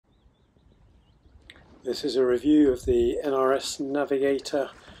This is a review of the NRS Navigator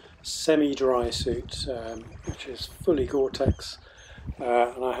semi-dry suit, which is fully Gore-Tex,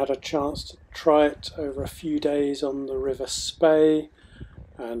 and I had a chance to try it over a few days on the River Spey,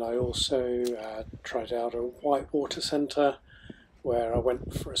 and I also tried it out at a whitewater centre where I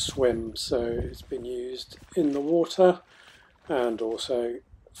went for a swim, so it's been used in the water and also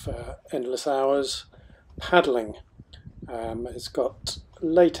for endless hours paddling. It's got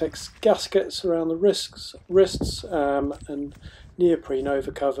latex gaskets around the wrists and neoprene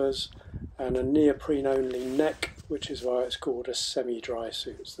overcovers and a neoprene only neck, which is why it's called a semi-dry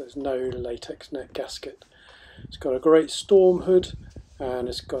suit. So there's no latex neck gasket. It's got a great storm hood and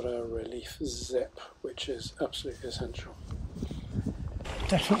it's got a relief zip, which is absolutely essential.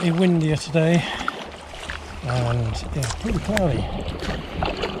 Definitely windier today and yeah, pretty cloudy.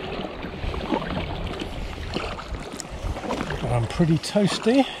 I'm pretty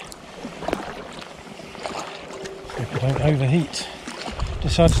toasty. Hope I don't overheat.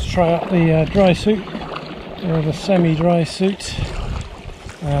 Decided to try out the dry suit, or the semi-dry suit,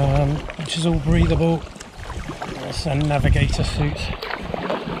 which is all breathable. It's a navigator suit,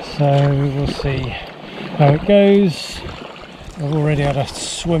 so we'll see how it goes. I've already had a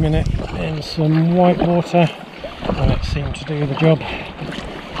swim in it in some white water and it seemed to do the job.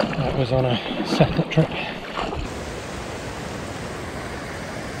 That was on a separate trip.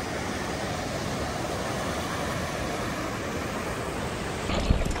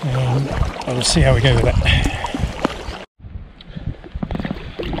 We'll see how we go with it.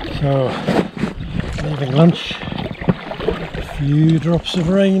 So, leaving lunch, a few drops of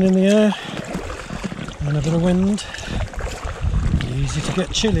rain in the air and a bit of wind. Easy to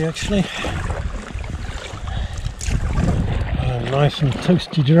get chilly actually. And nice and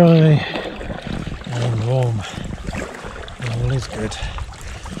toasty dry and warm. All is good.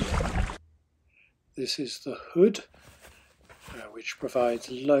 This is the hood, which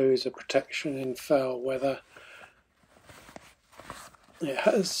provides loads of protection in foul weather. It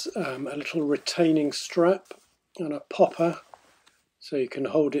has a little retaining strap and a popper, so you can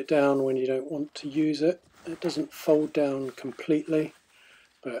hold it down when you don't want to use it. It doesn't fold down completely,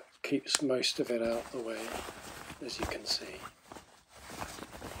 but keeps most of it out of the way, as you can see.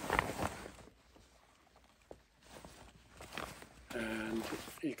 And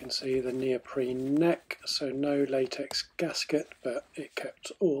you can see the neoprene neck, so no latex gasket, but it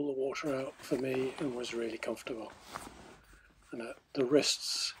kept all the water out for me and was really comfortable. And at the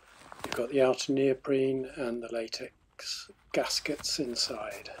wrists you've got the outer neoprene and the latex gaskets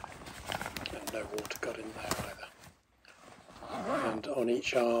inside, and no water got in there either. And on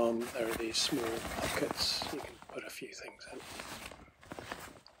each arm there are these small pockets, you can put a few things in.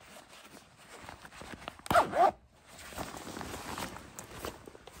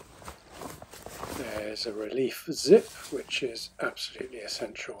 There's a relief zip, which is absolutely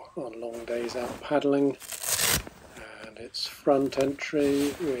essential on long days out paddling, and it's front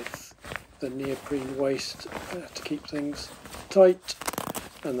entry with the neoprene waist to keep things tight,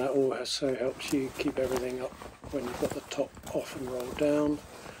 and that also helps you keep everything up when you've got the top off and rolled down.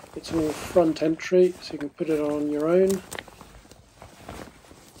 It's all front entry, so you can put it on your own,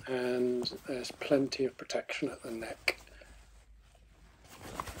 and there's plenty of protection at the neck.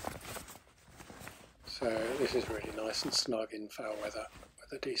 So this is really nice and snug in foul weather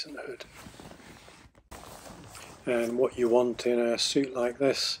with a decent hood. And what you want in a suit like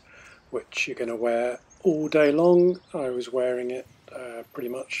this, which you're going to wear all day long, I was wearing it pretty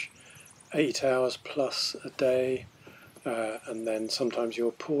much 8 hours plus a day, and then sometimes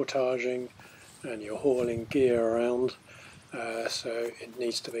you're portaging and you're hauling gear around, so it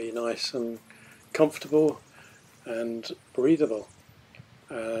needs to be nice and comfortable and breathable.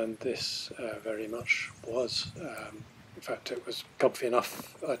 And this very much was. In fact, it was comfy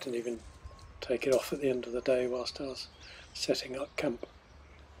enough I didn't even take it off at the end of the day whilst I was setting up camp.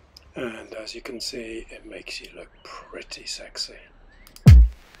 And as you can see, it makes you look pretty sexy.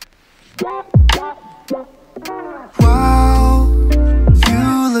 Wow,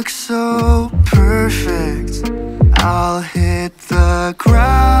 you look so perfect. I'll hit the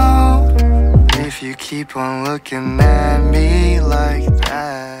ground if you keep on looking at me like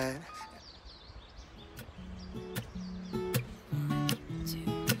that.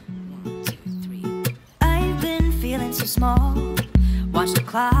 I've been feeling so small. Watch the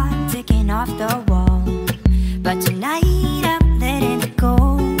clock ticking off the wall. But tonight I'm letting it go.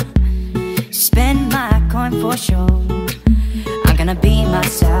 Spend my coin for sure. I'm gonna be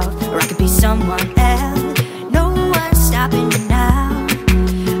myself, or I could be someone else. No one's stopping me now.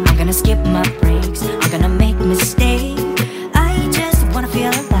 I'm gonna skip my breaks, I'm gonna make mistakes. I just wanna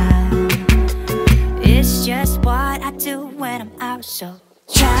feel alive. So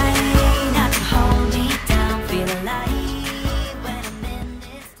try not to hold me down, feel alive when I'm in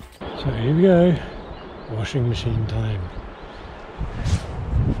this. So here we go, washing machine time.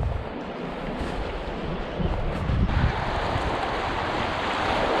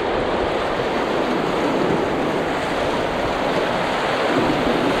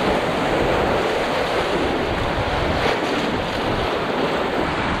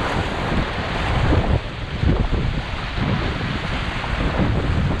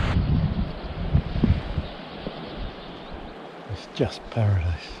 It's just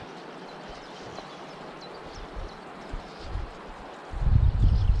paradise.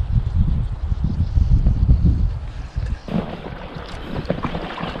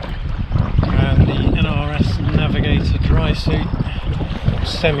 And the NRS Navigator dry suit,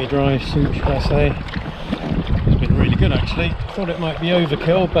 semi-dry suit should I say, has been really good actually. Thought it might be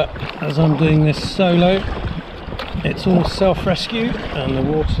overkill, but as I'm doing this solo, it's all self-rescue and the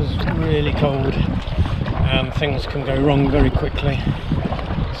water's really cold and things can go wrong very quickly.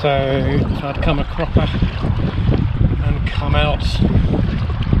 So if I'd come a cropper and come out,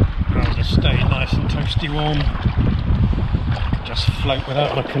 I would have stayed nice and toasty warm. I could just float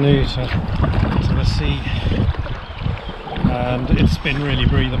without my canoe to the sea. And it's been really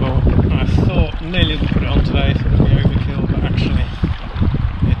breathable. I thought nearly to put it on today, thought it would be overkill, but actually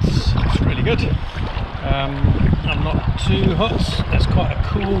it's really good. I'm not too hot, there's quite a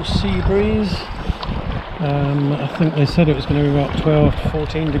cool sea breeze. I think they said it was going to be about 12 to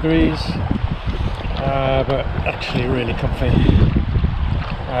 14 degrees, but actually really comfy.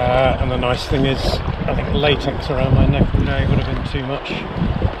 And the nice thing is, I think latex around my neck all day would have been too much.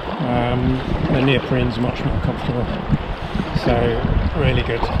 The neoprene's much more comfortable, so really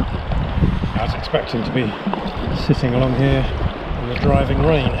good. I was expecting to be sitting along here in the driving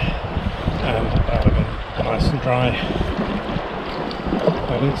rain, and that would have been nice and dry.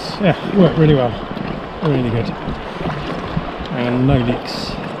 But it's, yeah, it worked really well. Really good. And no leaks.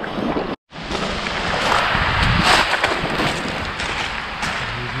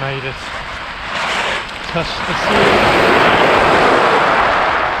 We've made it. Touch the sea.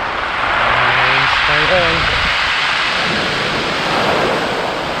 And stay there.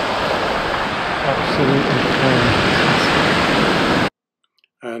 Absolutely fine.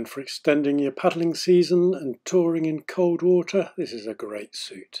 And for extending your paddling season and touring in cold water, this is a great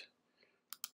suit.